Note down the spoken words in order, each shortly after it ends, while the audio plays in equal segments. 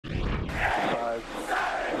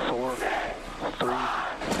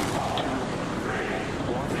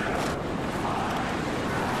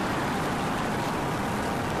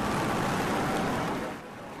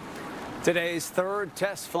Today's third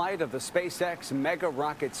test flight of the SpaceX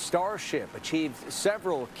megarocket Starship achieved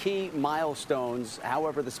several key milestones.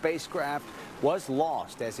 However, the spacecraft was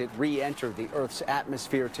lost as it re-entered the Earth's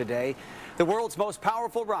atmosphere today. The world's most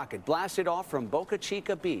powerful rocket blasted off from Boca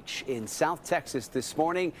Chica Beach in South Texas this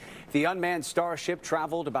morning. The unmanned Starship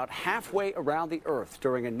traveled about halfway around the Earth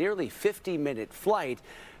during a nearly 50-minute flight.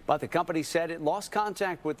 But the company said it lost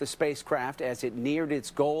contact with the spacecraft as it neared its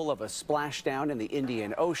goal of a splashdown in the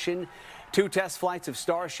Indian Ocean. Two test flights of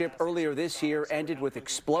Starship earlier this year ended with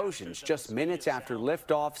explosions just minutes after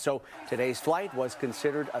liftoff. So today's flight was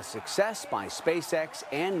considered a success by SpaceX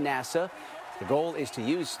and NASA. The goal is to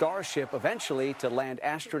use Starship eventually to land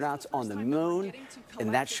astronauts on the moon,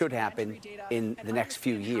 and that should happen in the next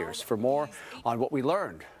few years. For more on what we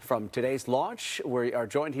learned from today's launch, we are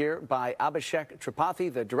joined here by Abhishek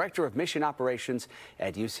Tripathi, the Director of Mission Operations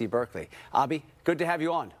at UC Berkeley. Abhi, good to have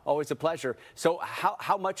you on. Always a pleasure. So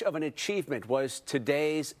how much of an achievement was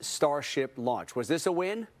today's Starship launch? Was this a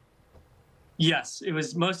win? Yes, it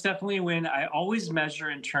was most definitely a win. I always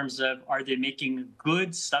measure in terms of, are they making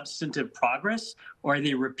good substantive progress or are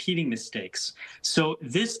they repeating mistakes? So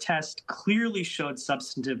this test clearly showed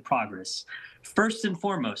substantive progress. First and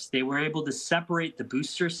foremost, they were able to separate the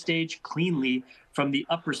booster stage cleanly from the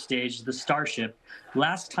upper stage, the Starship.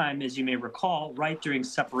 Last time, as you may recall, right during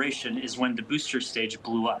separation is when the booster stage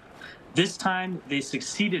blew up. This time, they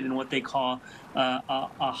succeeded in what they call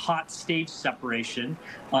a hot stage separation,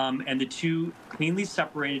 and the two cleanly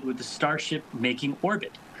separated with the Starship making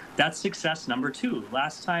orbit. That's success number two.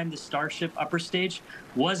 Last time, the Starship upper stage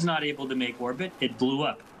was not able to make orbit. It blew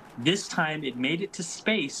up. This time, it made it to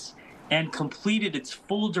space and completed its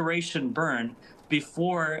full duration burn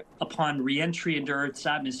before, upon re-entry into Earth's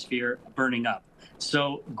atmosphere, burning up.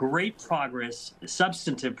 So great progress,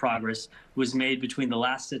 substantive progress, was made between the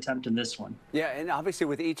last attempt and this one. Yeah, and obviously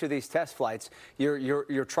with each of these test flights,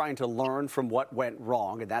 you're trying to learn from what went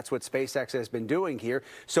wrong, and that's what SpaceX has been doing here.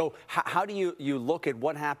 So how do you look at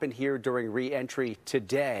what happened here during re-entry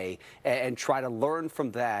today and try to learn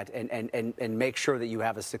from that and make sure that you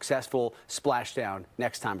have a successful splashdown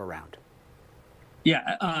next time around?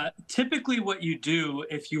 Yeah, typically what you do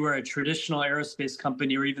if you are a traditional aerospace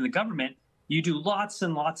company or even the government, you do lots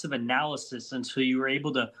and lots of analysis until you are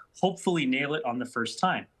able to hopefully nail it on the first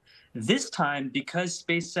time. This time, because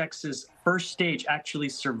SpaceX's first stage actually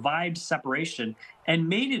survived separation and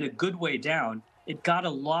made it a good way down, it got a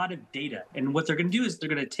lot of data. And what they're going to do is they're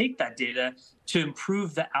going to take that data to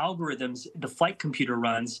improve the algorithms the flight computer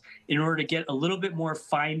runs in order to get a little bit more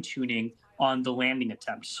fine-tuning on the landing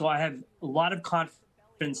attempt. So I have a lot of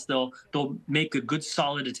confidence they'll make a good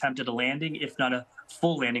solid attempt at a landing, if not a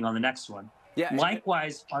full landing on the next one. Yeah.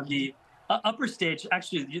 Likewise, on the upper stage,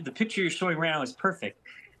 actually, the picture you're showing right now is perfect.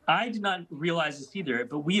 I did not realize this either,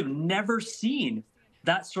 but we have never seen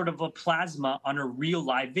that sort of a plasma on a real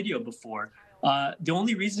live video before. The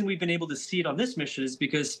only reason we've been able to see it on this mission is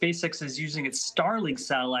because SpaceX is using its Starlink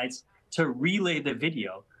satellites to relay the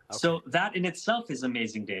video. Okay. So that in itself is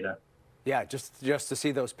amazing data. Yeah, just to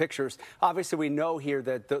see those pictures. Obviously, we know here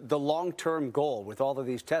that the long-term goal with all of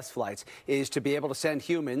these test flights is to be able to send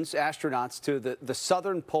humans, astronauts, to the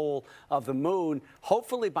southern pole of the moon,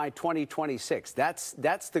 hopefully by 2026. That's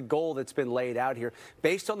the goal that's been laid out here.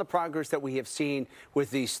 Based on the progress that we have seen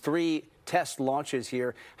with these three test launches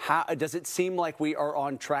here, how does it seem like we are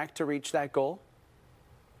on track to reach that goal?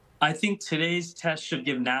 I think today's test should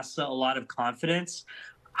give NASA a lot of confidence.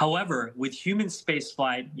 However, with human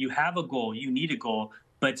spaceflight, you have a goal, you need a goal,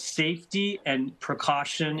 but safety and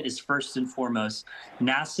precaution is first and foremost.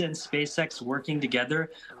 NASA and SpaceX working together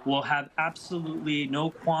will have absolutely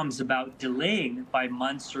no qualms about delaying by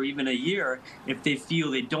months or even a year if they feel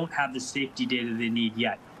they don't have the safety data they need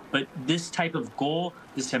yet. But this type of goal,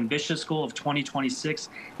 this ambitious goal of 2026,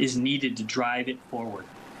 is needed to drive it forward.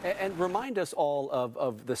 And remind us all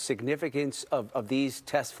of the significance of these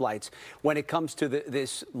test flights when it comes to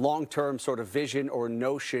this long-term sort of vision or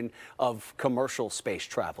notion of commercial space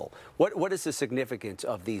travel. What is the significance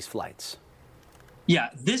of these flights? Yeah,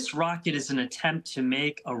 this rocket is an attempt to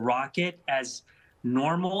make a rocket as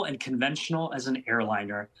normal and conventional as an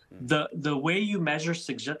airliner. The way you measure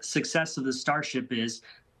success of the Starship is,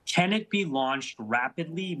 can it be launched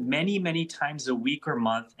rapidly, many times a week or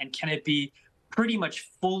month, and can it be pretty much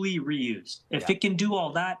fully reused? If it can do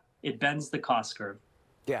all that, it bends the cost curve.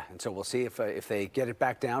 Yeah, and so we'll see if they get it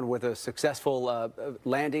back down with a successful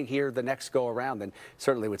landing here the next go around. Then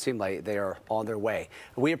certainly would seem like they are on their way.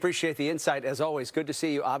 We appreciate the insight as always. Good to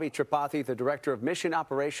see you, Abhi Tripathi, the Director of Mission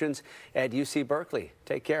Operations at UC Berkeley.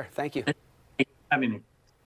 Take care. Thank you. Thanks for having me.